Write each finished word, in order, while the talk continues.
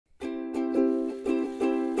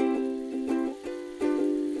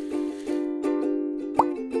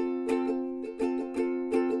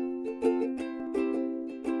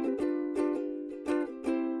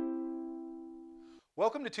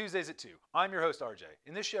Welcome to Tuesdays at 2. I'm your host, RJ.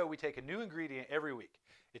 In this show, we take a new ingredient every week.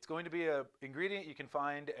 It's going to be an ingredient you can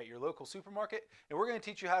find at your local supermarket, and we're going to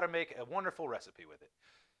teach you how to make a wonderful recipe with it.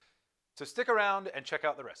 So stick around and check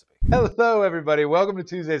out the recipe. Hello, everybody. Welcome to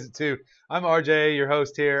Tuesdays at 2. I'm RJ, your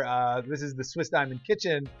host here. This is the Swiss Diamond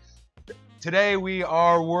Kitchen. Today we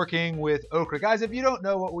are working with okra. Guys, if you don't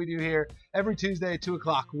know what we do here, every Tuesday at 2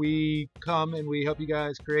 o'clock we come and we help you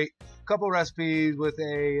guys create a couple recipes with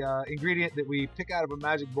a ingredient that we pick out of a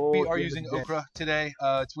magic bowl. We are using okra today.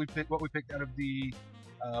 It's what we picked out of the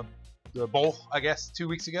bowl, I guess, 2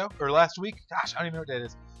 weeks ago or last week. Gosh, I don't even know what day it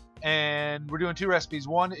is. And we're doing two recipes.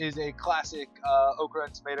 One is a classic okra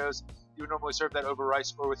and tomatoes. You would normally serve that over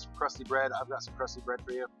rice or with some crusty bread. I've got some crusty bread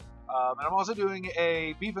for you. And I'm also doing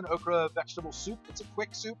a beef and okra vegetable soup. It's a quick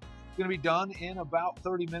soup. It's going to be done in about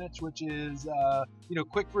 30 minutes, which is,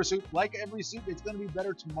 quick for a soup. Like every soup, it's going to be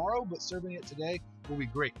better tomorrow, but serving it today will be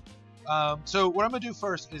great. So what I'm going to do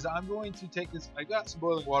first is I'm going to take this. I got some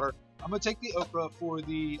boiling water. I'm going to take the okra for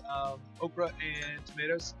the okra and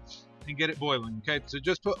tomatoes and get it boiling. Okay, so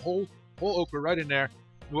just put whole okra right in there.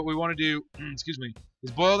 What we want to do,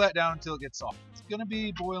 is boil that down until it gets soft. It's going to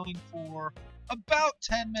be boiling for about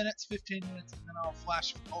 10 minutes, 15 minutes, and then I'll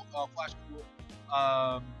flash cool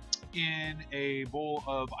in a bowl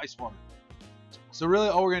of ice water. So really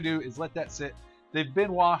all we're going to do is let that sit. They've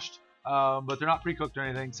been washed, but they're not pre-cooked or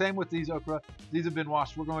anything. Same with these okra. These have been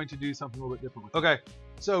washed. We're going to do something a little bit different. Okay,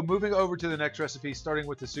 so moving over to the next recipe, starting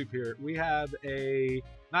with the soup here. We have a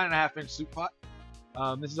 9.5-inch soup pot.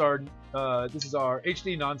 This is our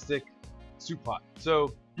HD Nonstick soup pot.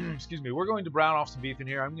 So, we're going to brown off some beef in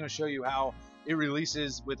here. I'm going to show you how it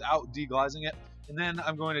releases without deglazing it, and then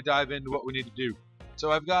I'm going to dive into what we need to do. So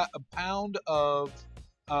I've got a pound of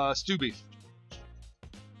stew beef.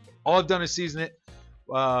 All I've done is season it,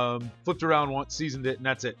 flipped around once, seasoned it, and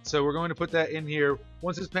that's it. So we're going to put that in here.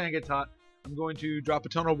 Once this pan gets hot, I'm going to drop a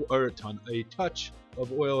touch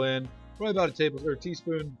of oil in, probably about a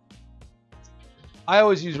teaspoon. I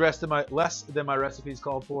always use less than my recipes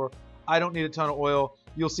called for. I don't need a ton of oil.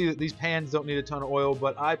 You'll see that these pans don't need a ton of oil,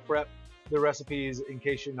 but I prep the recipes in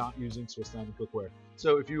case you're not using Swiss Diamond Cookware.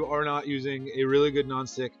 So if you are not using a really good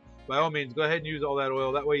nonstick, by all means, go ahead and use all that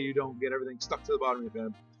oil. That way you don't get everything stuck to the bottom of your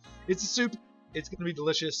pan. It's a soup. It's going to be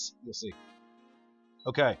delicious. You'll see.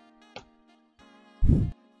 Okay.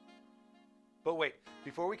 But wait,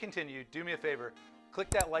 before we continue, do me a favor. Click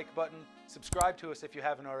that like button, subscribe to us if you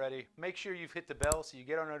haven't already. Make sure you've hit the bell so you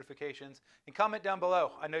get our notifications, and comment down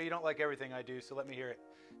below. I know you don't like everything I do, so let me hear it.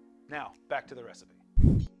 Now, back to the recipe.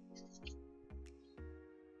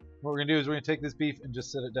 What we're going to do is we're going to take this beef and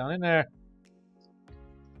just set it down in there.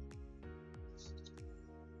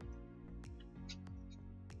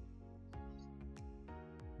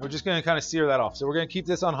 We're just going to kind of sear that off. So we're going to keep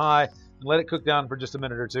this on high and let it cook down for just a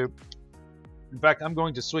minute or two. In fact, I'm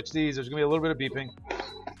going to switch these. There's going to be a little bit of beeping.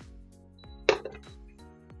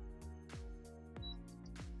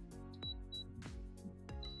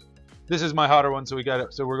 This is my hotter one, so we got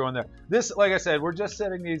it. So we're going there. This, like I said, we're just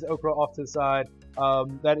setting these okra off to the side.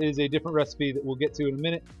 That is a different recipe that we'll get to in a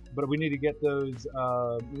minute, but we need to get those.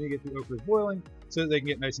 We need to get the okras boiling so that they can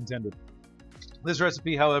get nice and tender. This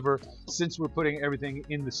recipe, however, since we're putting everything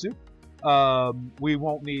in the soup, we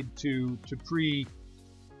won't need to pre-boil.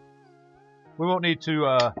 We won't need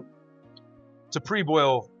to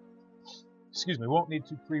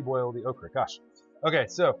pre-boil the okra. Gosh. Okay,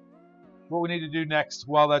 so what we need to do next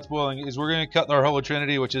while that's boiling is we're going to cut our Holy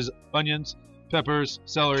Trinity, which is onions, peppers,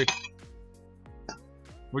 celery.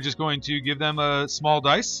 We're just going to give them a small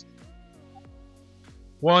dice.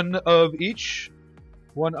 One of each.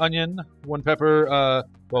 One onion, one pepper,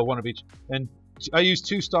 one of each. And I use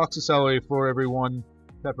 2 stalks of celery for every 1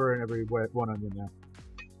 pepper and every 1 onion there.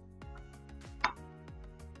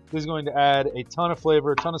 This is going to add a ton of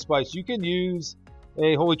flavor, a ton of spice. You can use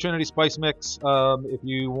a Holy Trinity spice mix if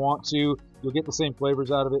you want to. You'll get the same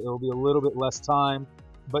flavors out of it. It'll be a little bit less time,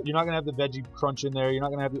 but you're not going to have the veggie crunch in there. You're not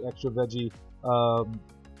going to have the extra veggie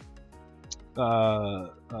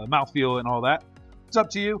mouthfeel and all that. It's up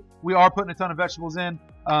to you. We are putting a ton of vegetables in.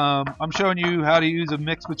 I'm showing you how to use a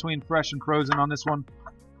mix between fresh and frozen on this one.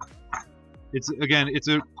 It's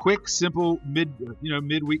a quick, simple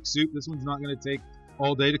midweek soup. This one's not going to take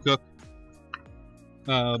all day to cook,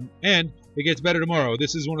 and it gets better tomorrow.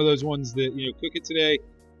 This is one of those ones that cook it today,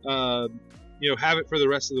 have it for the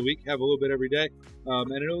rest of the week. Have a little bit every day,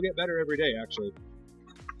 and it'll get better every day actually,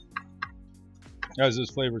 as those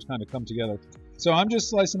flavors kind of come together. So I'm just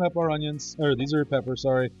slicing up our onions, or these are peppers,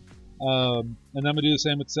 sorry. And I'm going to do the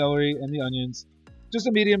same with celery and the onions. Just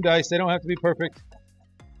a medium dice. They don't have to be perfect.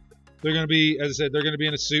 They're going to be, as I said, they're going to be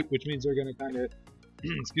in a soup, which means they're going to kind of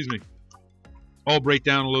excuse me, all break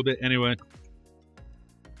down a little bit anyway.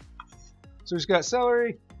 So we just got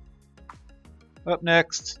celery. Up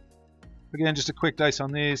next, again, just a quick dice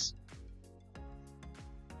on these.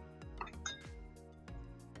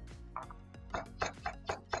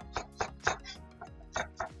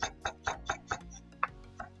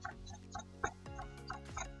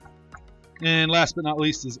 And last but not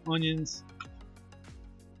least is onions.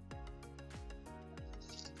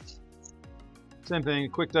 Same thing, a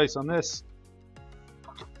quick dice on this.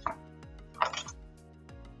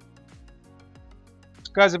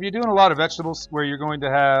 Guys, if you're doing a lot of vegetables where you're going to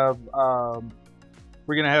have,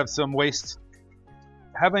 we're going to have some waste,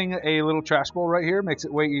 having a little trash bowl right here makes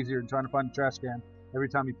it way easier than trying to find a trash can every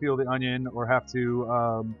time you peel the onion or have to,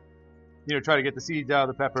 you know, try to get the seeds out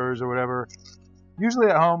of the peppers or whatever. Usually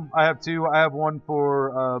at home, I have two. I have one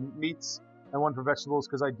for meats and one for vegetables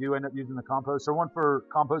because I do end up using the compost, or one for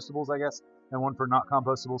compostables, I guess, and one for not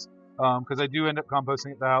compostables because I do end up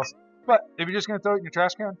composting at the house. But if you're just going to throw it in your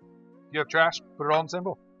trash can, you have trash, put it all in the same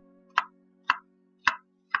bowl.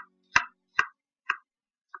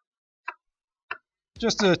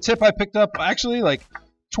 Just a tip I picked up actually like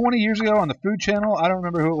 20 years ago on the Food Channel. I don't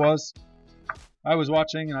remember who it was. I was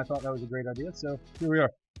watching and I thought that was a great idea, so here we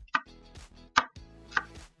are.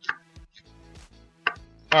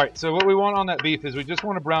 Alright, so what we want on that beef is we just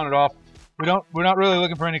want to brown it off. We're not really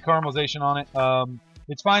looking for any caramelization on it.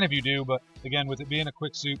 It's fine if you do, but again, with it being a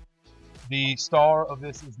quick soup, the star of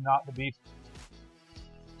this is not the beef.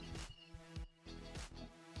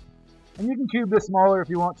 And you can cube this smaller if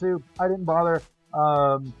you want to. I didn't bother.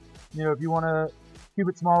 You know, if you want to cube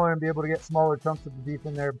it smaller and be able to get smaller chunks of the beef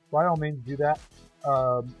in there, by all means do that.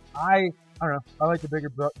 I don't know. I like the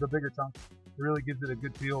bigger chunks. It really gives it a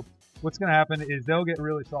good feel. What's going to happen is they'll get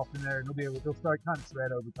really soft in there, and they'll start kind of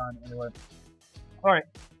shred over time anyway. All right.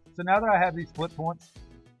 So now that I have these split points,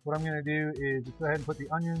 what I'm going to do is just go ahead and put the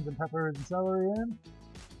onions and peppers and celery in.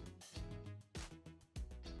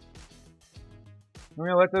 We're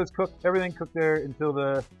going to let those cook, everything cook there until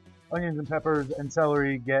the onions and peppers and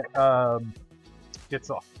celery get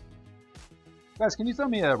soft. Guys, can you throw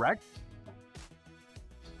me a rag?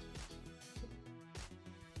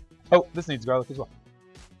 Oh, this needs garlic as well.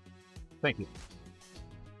 Thank you.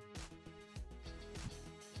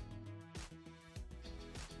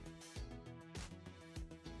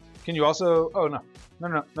 Can you also, oh no,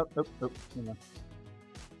 nope.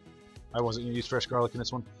 I wasn't going to use fresh garlic in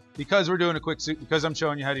this one. Because we're doing a quick soup, because I'm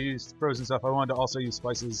showing you how to use frozen stuff, I wanted to also use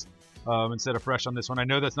spices instead of fresh on this one. I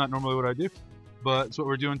know that's not normally what I do, but it's what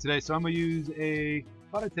we're doing today. So I'm going to use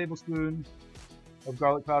about a tablespoon of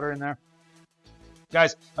garlic powder in there.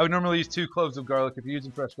 Guys, I would normally use 2 cloves of garlic. If you're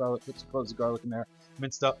using fresh garlic, put 2 cloves of garlic in there,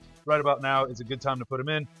 minced up. Right about now is a good time to put them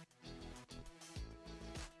in.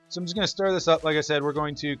 So I'm just going to stir this up. Like I said, we're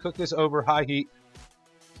going to cook this over high heat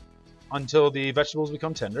until the vegetables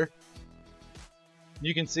become tender.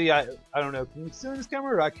 You can see, I don't know, can you see on this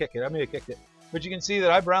camera or I kick it? I may have kicked it. But you can see that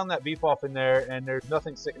I browned that beef off in there and there's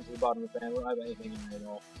nothing sticking to the bottom of the pan. I don't have anything in there at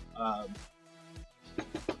all.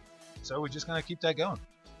 So we're just going to keep that going.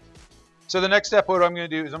 So the next step, what I'm going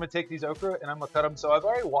to do is I'm going to take these okra and I'm going to cut them. So I've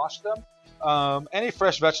already washed them. Any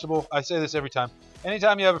fresh vegetable, I say this every time.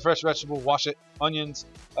 Anytime you have a fresh vegetable, wash it. Onions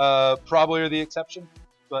probably are the exception.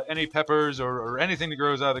 But any peppers or anything that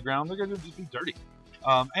grows out of the ground, they're going to just be dirty.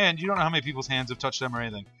 And you don't know how many people's hands have touched them or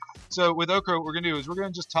anything. So with okra, what we're going to do is we're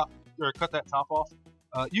going to just cut that top off.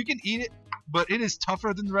 You can eat it, but it is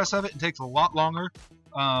tougher than the rest of it and takes a lot longer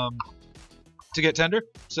to get tender.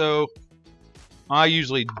 So I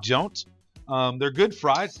usually don't. They're good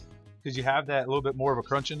fried because you have that little bit more of a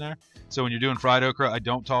crunch in there. So when you're doing fried okra, I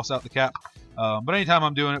don't toss out the cap. But anytime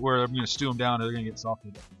I'm doing it where I'm going to stew them down, they're going to get softer.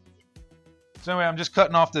 So anyway, I'm just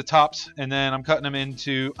cutting off the tops and then I'm cutting them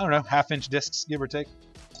into, I don't know, 1/2-inch discs, give or take.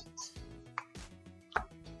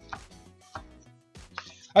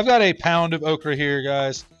 I've got a pound of okra here,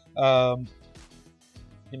 guys. It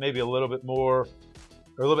may be a little bit more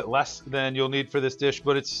or a little bit less than you'll need for this dish,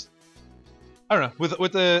 but it's, I don't know,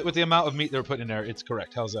 with the amount of meat they're putting in there, it's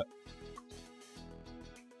correct. How's that?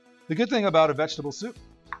 The good thing about a vegetable soup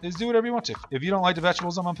is do whatever you want to. If you don't like the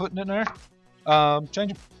vegetables I'm putting in there,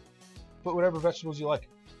 change them. Put whatever vegetables you like.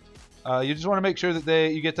 You just want to make sure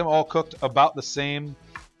that you get them all cooked about the same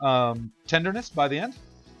tenderness by the end.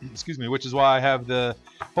 Excuse me, which is why I have the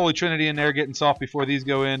Holy Trinity in there getting soft before these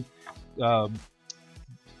go in.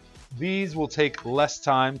 These will take less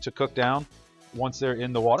time to cook down once they're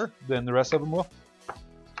in the water than the rest of them will.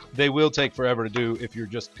 They will take forever to do if you're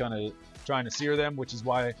just kind of trying to sear them, which is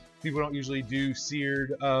why people don't usually do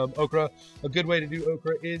seared okra. A good way to do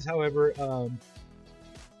okra is, however,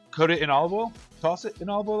 coat it in olive oil, toss it in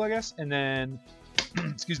olive oil, I guess, and then,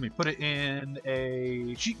 excuse me, put it in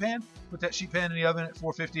a sheet pan. Put that sheet pan in the oven at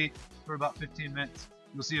 450 for about 15 minutes.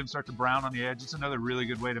 You'll see them start to brown on the edge. It's another really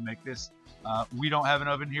good way to make this. We don't have an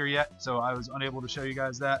oven here yet, so I was unable to show you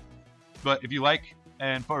guys that. But if you like,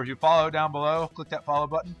 and if you follow down below, click that follow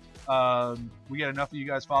button. We get enough of you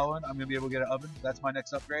guys following, I'm going to be able to get an oven. That's my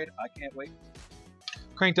next upgrade. I can't wait.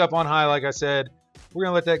 Cranked up on high, like I said. We're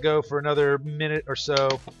going to let that go for another minute or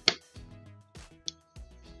so.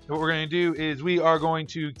 And what we're going to do is we are going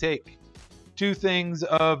to take 2 things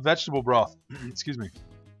of vegetable broth. Excuse me.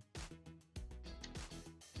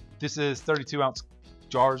 This is 32-ounce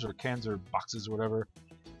jars or cans or boxes or whatever.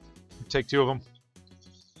 Take 2 of them.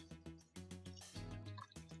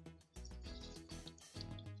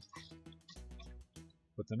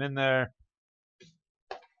 Put them in there.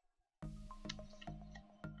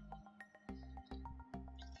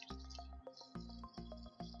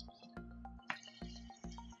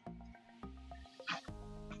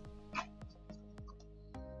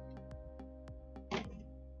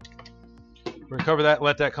 We're gonna cover that,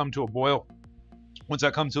 let that come to a boil. Once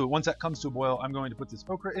that comes to a boil, I'm going to put this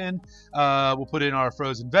okra in. We'll put in our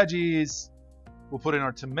frozen veggies. We'll put in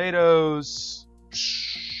our tomatoes.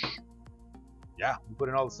 Yeah, we'll put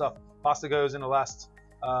in all the stuff. Pasta goes in the last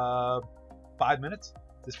 5 minutes.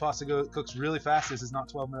 This pasta cooks really fast. This is not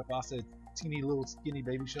 12-minute pasta. It's teeny little skinny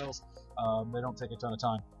baby shells. They don't take a ton of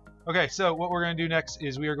time. Okay, so what we're going to do next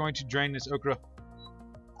is we are going to drain this okra.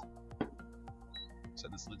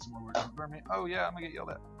 Set this lid some more where it doesn't burn me. Oh yeah, I'm gonna get yelled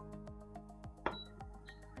at.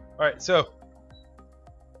 Alright, so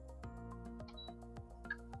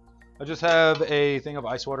I just have a thing of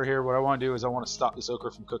ice water here. What I want to do is I want to stop this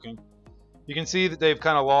okra from cooking. You can see that they've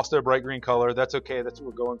kind of lost their bright green color. That's okay. That's what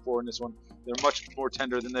we're going for in this one. They're much more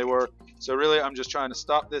tender than they were. So really, I'm just trying to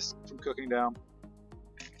stop this from cooking down.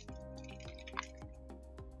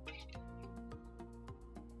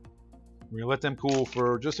 We're going to let them cool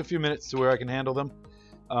for just a few minutes to where I can handle them.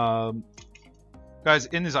 Guys,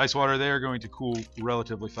 in this ice water, they are going to cool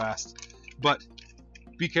relatively fast. But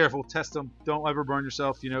be careful, test them. Don't ever burn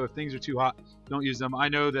yourself. You know, if things are too hot, don't use them. I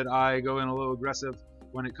know that I go in a little aggressive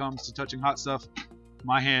when it comes to touching hot stuff.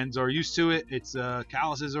 My hands are used to it. It's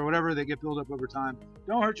calluses or whatever. They get built up over time.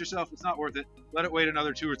 Don't hurt yourself. It's not worth it. Let it wait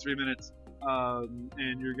another 2 or 3 minutes,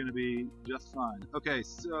 and you're going to be just fine. Okay,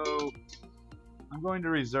 so I'm going to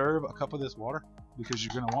reserve a cup of this water because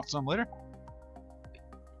you're going to want some later.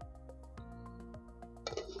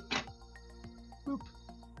 Boop.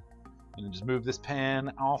 And then just move this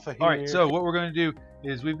pan off of here. Alright, so what we're going to do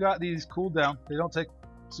is we've got these cooled down. They don't take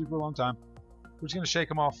super long time. We're just going to shake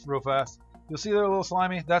them off real fast. You'll see they're a little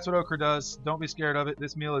slimy. That's what okra does. Don't be scared of it.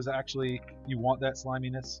 This meal is actually, you want that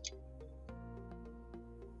sliminess.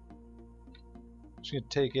 Just going to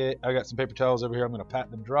take it. I got some paper towels over here. I'm going to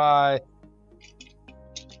pat them dry.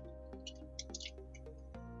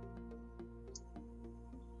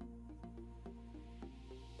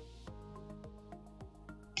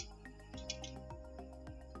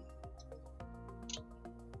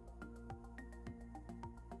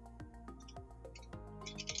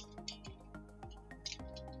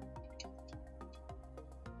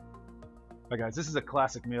 Hi guys, this is a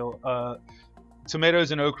classic meal.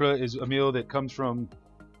 Tomatoes and okra is a meal that comes from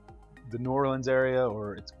the New Orleans area,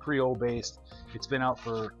 or it's Creole based. It's been out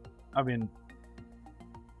for, I mean,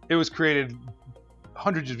 it was created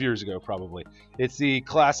hundreds of years ago probably. It's the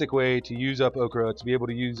classic way to use up okra, to be able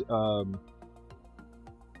to use,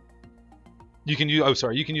 you can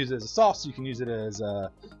use it as a sauce, you can use it as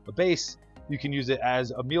a base, you can use it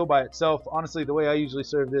as a meal by itself. Honestly, the way I usually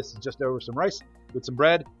serve this is just over some rice with some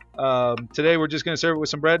bread. Today we're just going to serve it with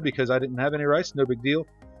some bread because I didn't have any rice, no big deal.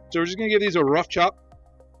 So we're just going to give these a rough chop.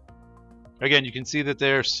 Again, you can see that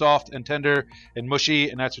they're soft and tender and mushy,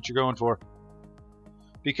 and that's what you're going for.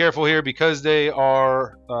 Be careful here because they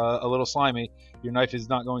are a little slimy. Your knife is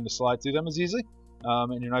not going to slide through them as easily,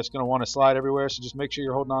 and your knife's going to want to slide everywhere, so just make sure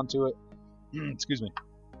you're holding on to it. Excuse me.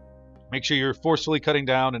 Make sure you're forcefully cutting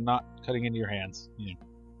down and not cutting into your hands. Yeah.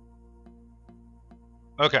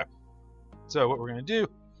 Okay, so what we're going to do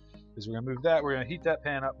is we're going to move that. We're going to heat that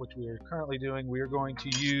pan up, which we are currently doing. We are going to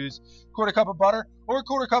use a 1/4 cup of butter or a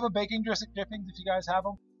 1/4 cup of baking drippings if you guys have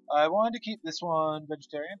them. I wanted to keep this one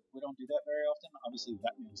vegetarian. We don't do that very often. Obviously,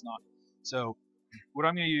 that meal is not. So what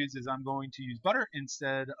I'm going to use is I'm going to use butter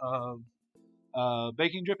instead of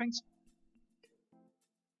baking drippings.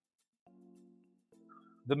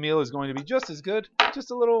 The meal is going to be just as good,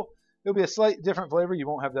 just a little. It'll be a slight different flavor. You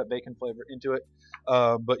won't have that bacon flavor into it,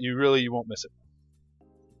 but you won't miss it.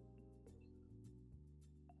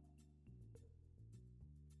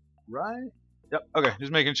 Right Yep. Okay.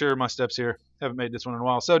 Just making sure my steps here. Haven't made this one in a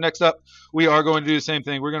while. So next up, we are going to do the same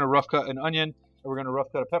thing. We're going to rough cut an onion, and we're going to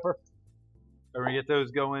rough cut a pepper. And we're going to get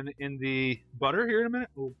those going in the butter here in a minute.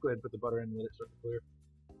 We'll go ahead and put the butter in and let it start to clear.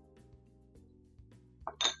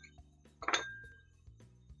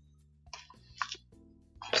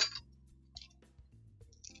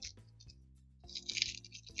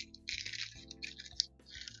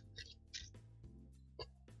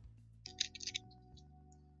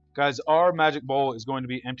 Guys, our magic bowl is going to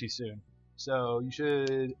be empty soon. So you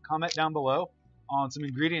should comment down below on some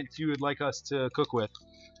ingredients you would like us to cook with.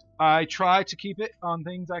 I try to keep it on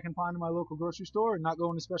things I can find in my local grocery store and not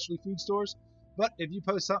go into specialty food stores. But if you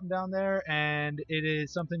post something down there and it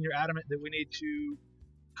is something you're adamant that we need to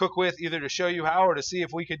cook with, either to show you how or to see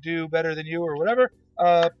if we could do better than you or whatever,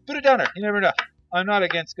 put it down there. You never know. I'm not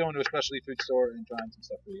against going to a specialty food store and trying some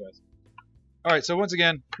stuff for you guys. All right, so once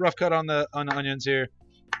again, rough cut on the onions here.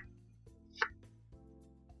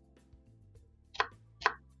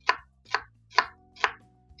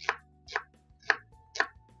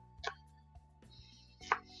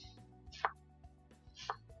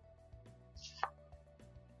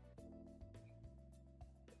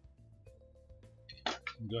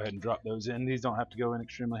 Go ahead and drop those in. These don't have to go in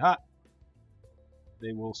extremely hot.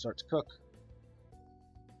 They will start to cook.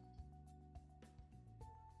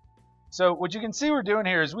 So what you can see we're doing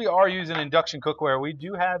here is we are using induction cookware. We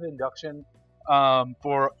do have induction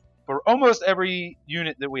for almost every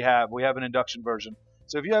unit that we have. We have an induction version.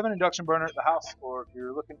 So if you have an induction burner at the house, or if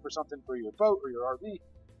you're looking for something for your boat or your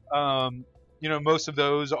RV, you know, most of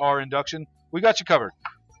those are induction. We got you covered.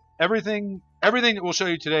 Everything that we'll show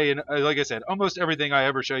you today, and like I said, almost everything I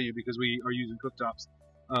ever show you, because we are using cooktops,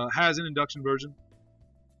 has an induction version.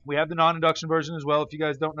 We have the non-induction version as well. If you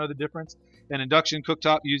guys don't know the difference, an induction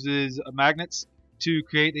cooktop uses magnets to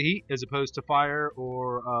create the heat as opposed to fire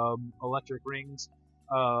or electric rings.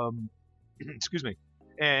 Excuse me.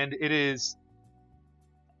 And it is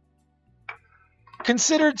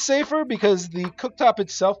considered safer because the cooktop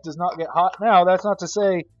itself does not get hot. Now, that's not to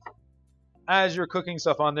say as you're cooking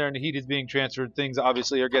stuff on there and the heat is being transferred, things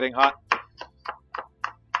obviously are getting hot.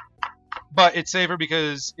 But it's safer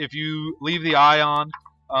because if you leave the eye on,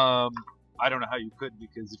 I don't know how you could,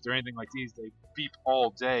 because if they're anything like these, they beep all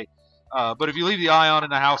day. But if you leave the eye on in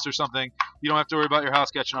the house or something, you don't have to worry about your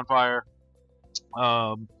house catching on fire.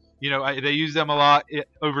 You know, they use them a lot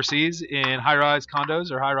overseas in high-rise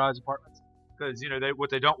condos or high-rise apartments, because, you know, what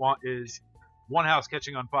they don't want is one house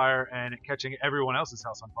catching on fire and it catching everyone else's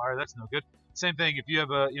house on fire. That's no good. Same thing if you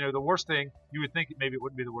have a, you know, the worst thing, you would think maybe it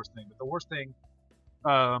wouldn't be the worst thing, but the worst thing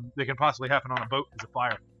that can possibly happen on a boat is a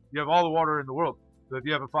fire. You have all the water in the world, but if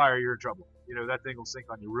you have a fire, you're in trouble. You know, that thing will sink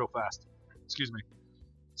on you real fast. Excuse me.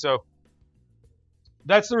 So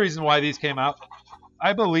that's the reason why these came out.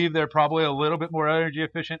 I believe they're probably a little bit more energy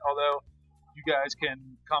efficient, although you guys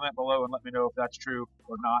can comment below and let me know if that's true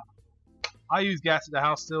or not. I use gas at the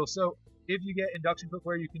house still, so if you get induction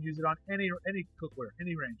cookware, you can use it on any cookware,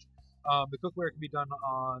 any range. The cookware can be done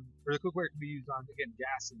on, or the cookware can be used on, again,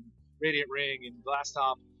 gas and radiant ring and glass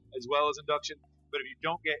top, as well as induction. But if you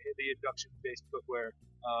don't get the induction-based cookware,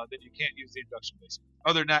 then you can't use the induction-based.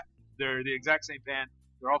 Other than that, they're the exact same pan.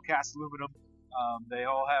 They're all cast aluminum. They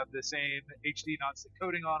all have the same HD nonstick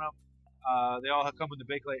coating on them. They all come with the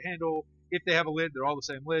bakelite handle. If they have a lid, they're all the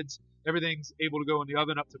same lids. Everything's able to go in the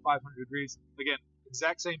oven up to 500 degrees. Again,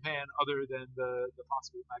 exact same pan, other than the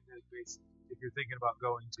possible magnetic base if you're thinking about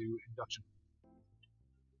going to induction.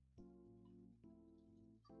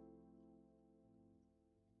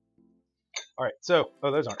 All right, so,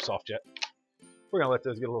 oh, those aren't soft yet. We're gonna let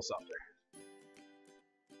those get a little softer.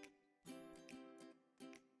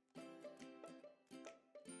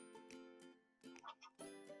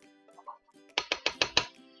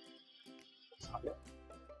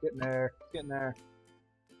 Getting there, getting there.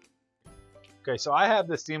 Okay, so I have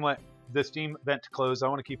the steam vent closed. I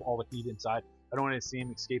want to keep all the heat inside. I don't want any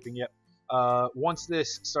steam escaping yet. Once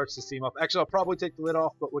this starts to steam up, actually I'll probably take the lid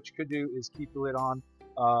off, but what you could do is keep the lid on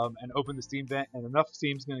and open the steam vent, and enough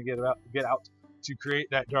steam is going to get out to create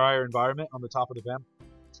that drier environment on the top of the vent.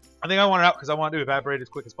 I think I want it out because I want it to evaporate as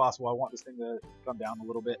quick as possible. I want this thing to come down a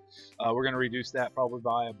little bit. We're going to reduce that probably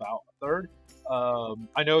by about a third.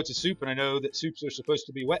 I know it's a soup, and I know that soups are supposed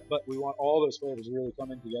to be wet, but we want all those flavors to really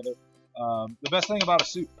come in together. The best thing about a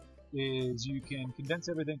soup is you can condense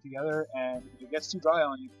everything together, and if it gets too dry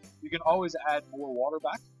on you, you can always add more water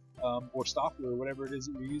back, or stock, or whatever it is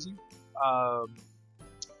that you're using.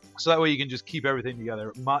 So that way you can just keep everything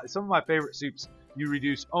together. Some of my favorite soups, you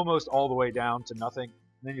reduce almost all the way down to nothing,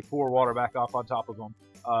 then you pour water back up on top of them,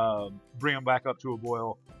 bring them back up to a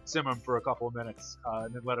boil, simmer them for a couple of minutes,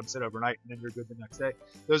 and then let them sit overnight, and then you're good the next day.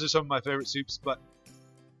 Those are some of my favorite soups, but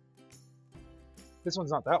this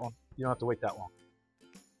one's not that one. You don't have to wait that long.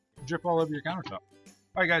 Drip all over your countertop.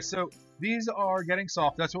 All right, guys, so these are getting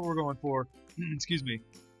soft. That's what we're going for. Excuse me.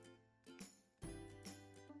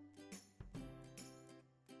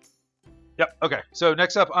 Yep, okay. So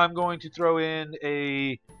next up, I'm going to throw in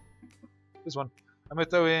this one. I'm going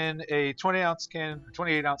to throw in a 20-ounce can, or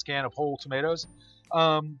 28-ounce can of whole tomatoes.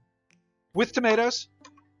 With tomatoes,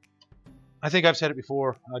 I think I've said it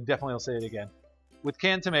before. I definitely will say it again. With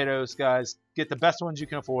canned tomatoes, guys, get the best ones you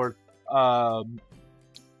can afford.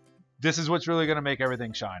 This is what's really going to make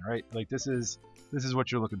everything shine, right? Like this is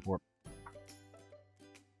what you're looking for.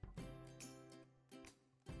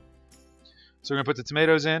 So we're going to put the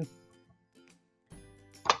tomatoes in.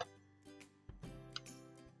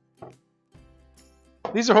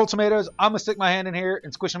 These are whole tomatoes. I'm going to stick my hand in here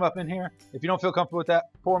and squish them up in here. If you don't feel comfortable with that,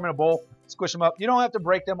 pour them in a bowl, squish them up. You don't have to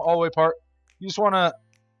break them all the way apart. You just want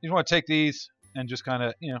to take these and just kind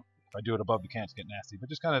of, if I do it above the can, it's getting nasty, but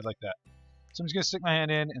just kind of like that. So I'm just going to stick my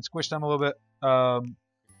hand in and squish them a little bit.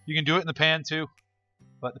 You can do it in the pan too,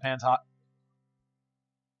 but the pan's hot.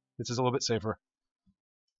 This is a little bit safer.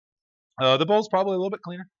 The bowl's probably a little bit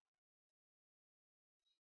cleaner.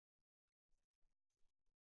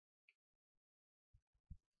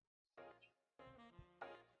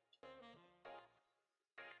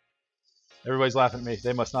 Everybody's laughing at me.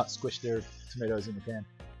 They must not squish their tomatoes in the can.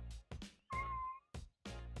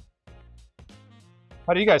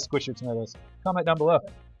 How do you guys squish your tomatoes? Comment down below.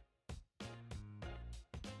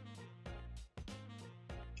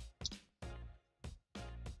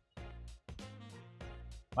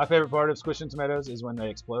 My favorite part of squishing tomatoes is when they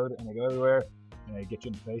explode and they go everywhere and they get you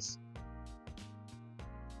in the face.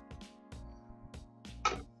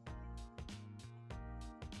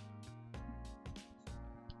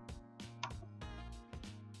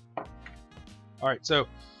 Alright, so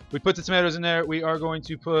we put the tomatoes in there. We are going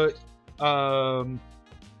to put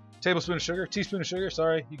teaspoon of sugar,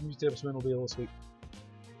 sorry. You can use tablespoon, it'll be a little sweet.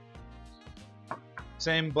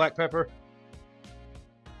 Same black pepper.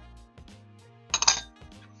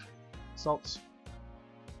 Salt.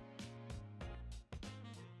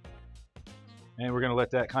 And we're going to let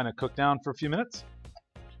that kind of cook down for a few minutes.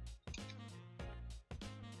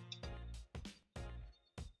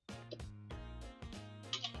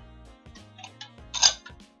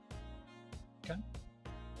 Okay.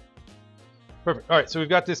 Perfect. All right, so we've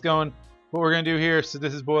got this going. What we're going to do here, so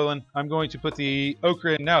this is boiling, I'm going to put the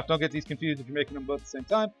okra in. Now, don't get these confused if you're making them both at the same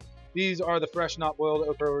time. These are the fresh, not boiled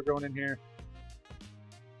okra we're going in here.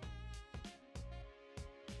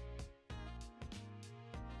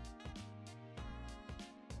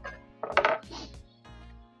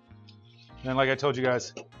 And like I told you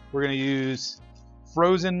guys, we're going to use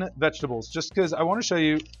frozen vegetables just because I want to show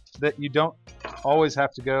you that you don't always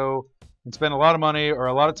have to go and spend a lot of money or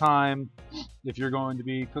a lot of time if you're going to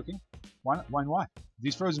be cooking. Why not? Why?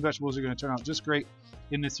 These frozen vegetables are going to turn out just great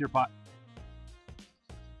in this here pot.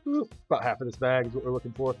 Ooh, about half of this bag is what we're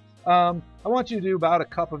looking for. I want you to do about a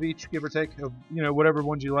cup of each, give or take, of whatever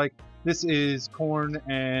ones you like. This is corn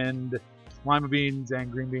and lima beans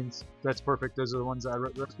and green beans. That's perfect. Those are the ones I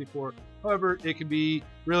wrote the recipe for. However, it can be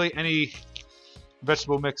really any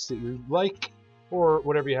vegetable mix that you like or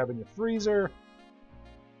whatever you have in your freezer.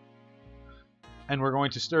 And we're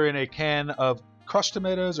going to stir in a can of crushed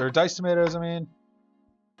tomatoes, or diced tomatoes, I mean.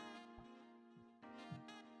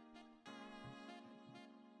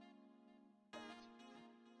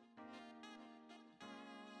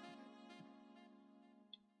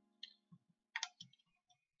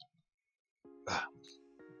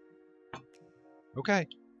 Okay.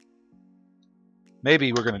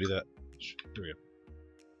 Maybe we're going to do that. Here we go.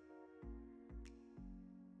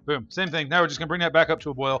 Boom. Same thing. Now we're just going to bring that back up to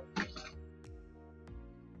a boil.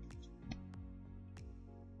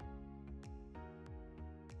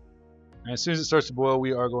 And as soon as it starts to boil,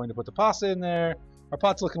 we are going to put the pasta in there. Our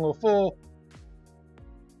pot's looking a little full,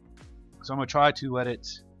 so I'm going to try to let it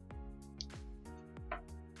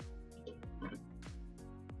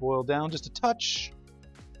boil down just a touch.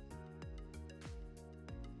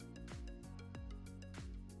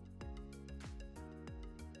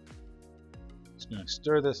 Just going to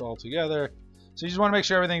stir this all together. So you just want to make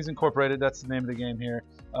sure everything's incorporated. That's the name of the game here.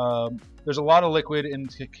 There's a lot of liquid in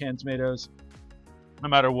canned tomatoes. No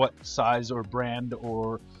matter what size or brand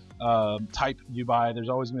or type you buy, there's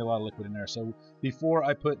always going to be a lot of liquid in there. So before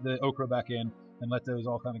I put the okra back in and let those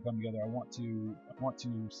all kind of come together, I want to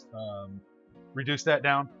reduce that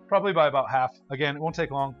down probably by about half. Again, it won't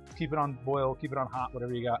take long. Keep it on boil, keep it on hot,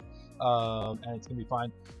 whatever you got, and it's gonna be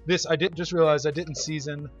fine. This, I did just realize I didn't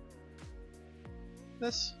season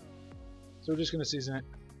this, so we're just gonna season it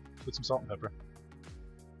with some salt and pepper.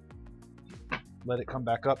 Let it come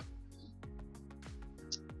back up.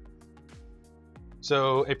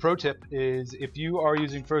 So a pro tip is, if you are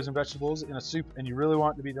using frozen vegetables in a soup and you really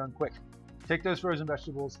want it to be done quick, take those frozen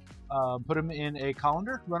vegetables, put them in a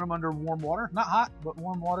colander, run them under warm water, not hot, but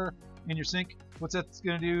warm water in your sink. What that's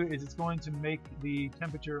going to do is it's going to make the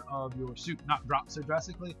temperature of your soup not drop so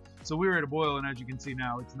drastically. So we were at a boil, and as you can see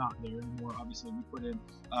now, it's not there anymore. Obviously, we put in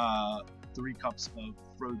 3 cups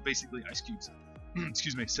of basically ice cubes.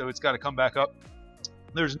 Excuse me. So it's got to come back up.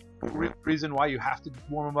 There's no reason why you have to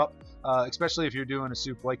warm them up, especially if you're doing a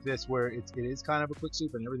soup like this where it is kind of a quick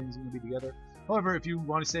soup and everything's going to be together. However, if you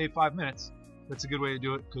want to save 5 minutes, that's a good way to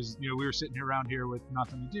do it, because we were sitting here around here with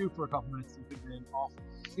nothing to do for a couple minutes. You could then off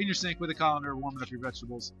in your sink with a colander, warming up your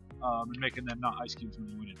vegetables, and making them not ice cubes when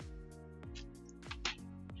you went in.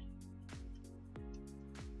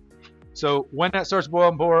 So when that starts to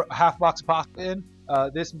boil, pour a half box of pasta in.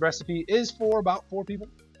 This recipe is for about 4 people,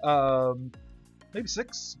 maybe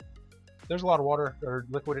 6. There's a lot of water or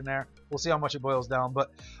liquid in there. We'll see how much it boils down,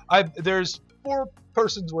 but there's 4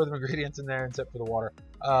 persons worth of ingredients in there except for the water.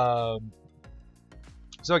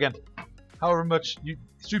 So again, however much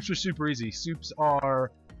soups are super easy. Soups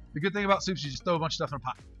are, the good thing about soups, you just throw a bunch of stuff in a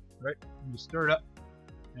pot, right? You just stir it up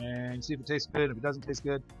and you see if it tastes good. If it doesn't taste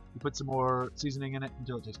good, you put some more seasoning in it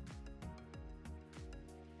until it tastes good.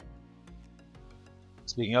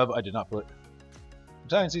 Speaking of, I did not put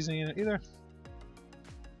Italian seasoning in it either.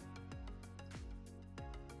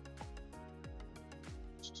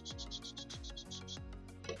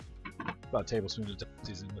 About a tablespoon of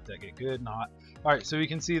seasoning, let that get good and hot. All right, so we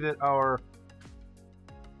can see that our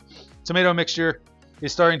tomato mixture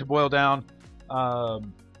is starting to boil down.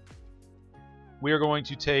 We are going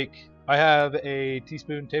to take, I have a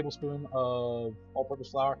tablespoon of all-purpose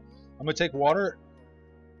flour. I'm going to take water.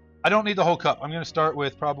 I don't need the whole cup. I'm going to start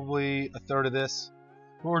with probably a third of this.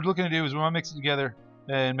 What we're looking to do is we want to mix it together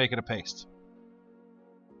and make it a paste.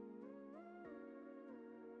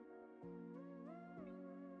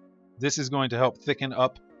 This is going to help thicken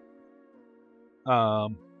up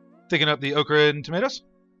the okra and tomatoes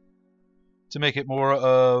to make it more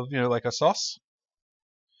of, like a sauce.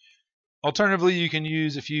 Alternatively, you can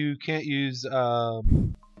use, if you can't use...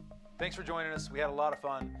 Thanks for joining us. We had a lot of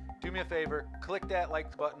fun. Do me a favor, click that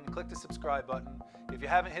like button, click the subscribe button. If you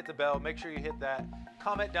haven't hit the bell, make sure you hit that.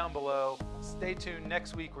 Comment down below. Stay tuned.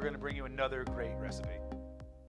 Next week, we're going to bring you another great recipe.